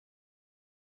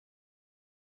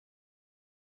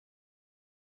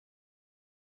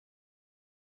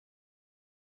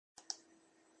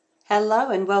Hello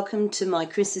and welcome to my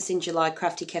Christmas in July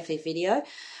Crafty Cafe video.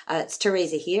 It's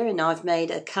Teresa here, and I've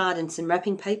made a card and some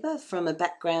wrapping paper from a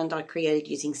background I created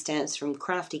using stamps from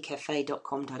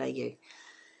craftycafe.com.au.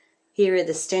 Here are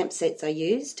the stamp sets I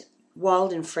used.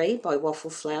 Wild and Free by Waffle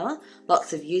Flower.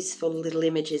 Lots of useful little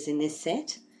images in this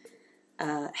set.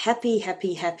 Happy,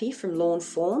 Happy, Happy from Lawn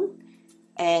Fawn,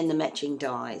 and the matching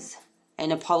dies.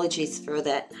 And apologies for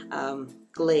that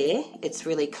glare. It's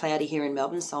really cloudy here in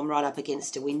Melbourne, so I'm right up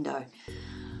against a window.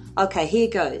 Okay, here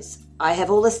goes. I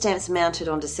have all the stamps mounted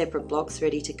onto separate blocks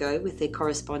ready to go with their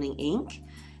corresponding ink,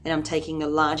 and I'm taking the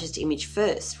largest image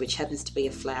first, which happens to be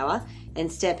a flower,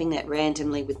 and stamping that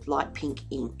randomly with light pink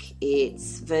ink.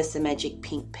 It's Versamagic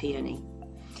Pink Peony.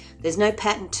 There's no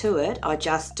pattern to it, I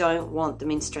just don't want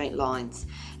them in straight lines.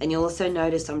 And you'll also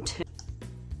notice I'm turning.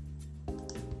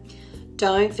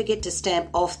 Don't forget to stamp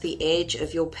off the edge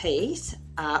of your piece.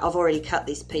 I've already cut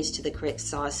this piece to the correct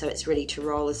size, so it's ready to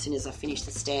roll as soon as I finish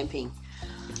the stamping.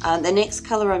 The next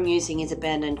colour I'm using is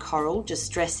Abandoned Coral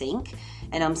Distress Ink,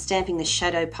 and I'm stamping the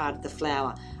shadow part of the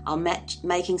flower. I'm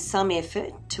making some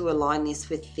effort to align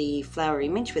this with the flower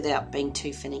image without being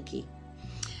too finicky.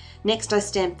 Next I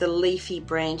stamped the leafy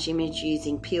branch image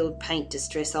using Peeled Paint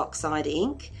Distress Oxide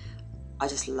ink. I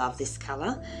just love this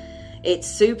colour. It's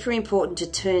super important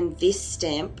to turn this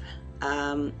stamp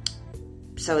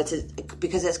so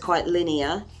because it's quite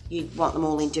linear, you want them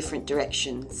all in different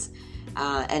directions,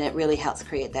 and it really helps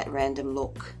create that random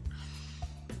look.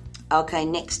 Okay,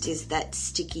 next is that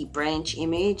sticky branch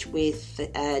image with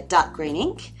dark green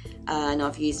ink, and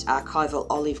I've used Archival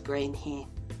Olive Green here.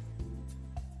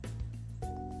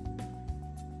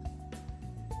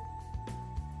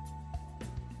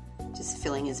 Just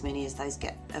filling as many of those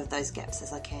gaps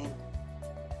as I can.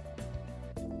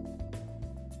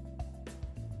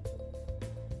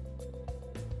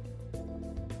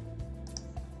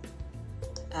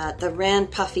 The round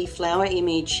puffy flower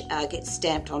image gets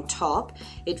stamped on top.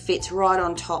 It fits right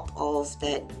on top of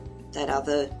that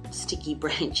other sticky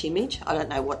branch image. I don't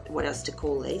know what else to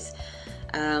call these.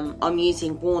 I'm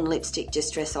using Worn Lipstick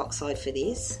Distress Oxide for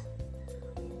this.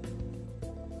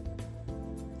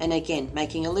 And again,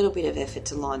 making a little bit of effort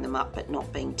to line them up, but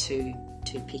not being too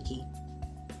picky.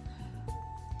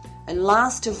 And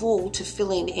last of all, to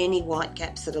fill in any white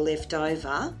gaps that are left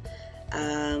over,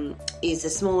 is the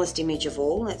smallest image of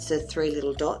all. That's the 3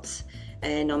 little dots,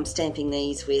 and I'm stamping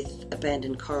these with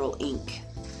Abandoned Coral ink.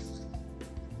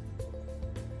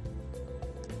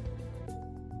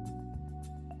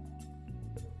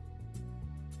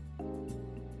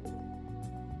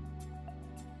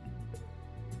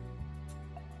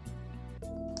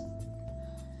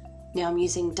 Now I'm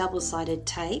using double-sided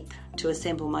tape to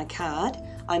assemble my card.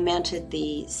 I mounted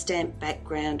the stamp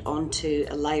background onto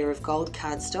a layer of gold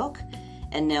cardstock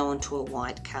and now onto a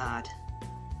white card.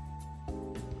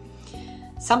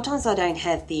 Sometimes I don't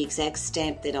have the exact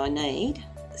stamp that I need,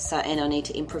 and I need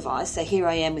to improvise. So here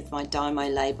I am with my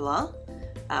Dymo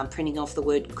labeler, printing off the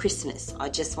word Christmas. I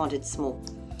just wanted small.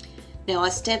 Now I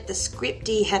stamped the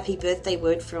scripty happy birthday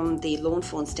word from the Lawn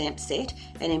Fawn stamp set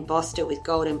and embossed it with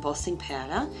gold embossing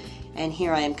powder, and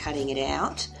here I am cutting it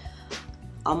out.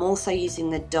 I'm also using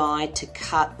the die to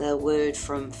cut the word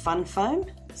from Fun Foam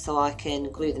so I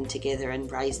can glue them together and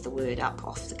raise the word up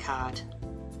off the card.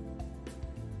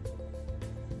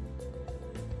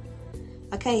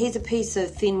 Okay, here's a piece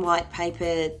of thin white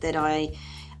paper that I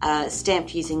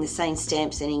stamped using the same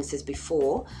stamp settings as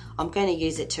before. I'm going to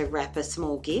use it to wrap a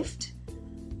small gift,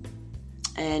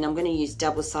 and I'm going to use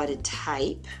double-sided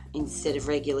tape instead of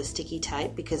regular sticky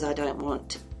tape because I don't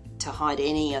want to hide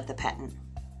any of the pattern.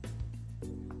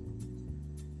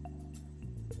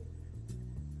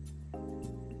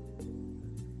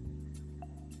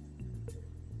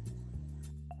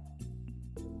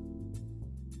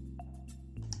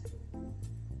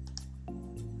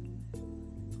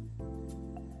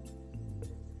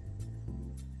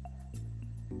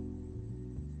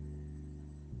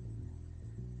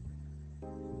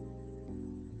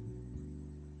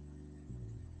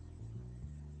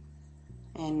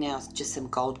 And now just some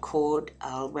gold cord.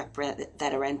 I'll wrap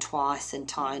that around twice and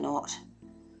tie a knot.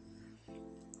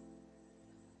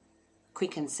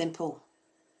 Quick and simple.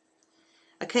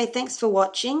 Okay, thanks for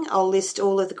watching. I'll list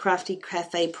all of the Crafty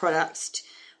Cafe products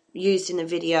used in the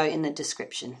video in the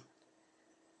description.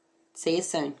 See you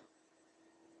soon.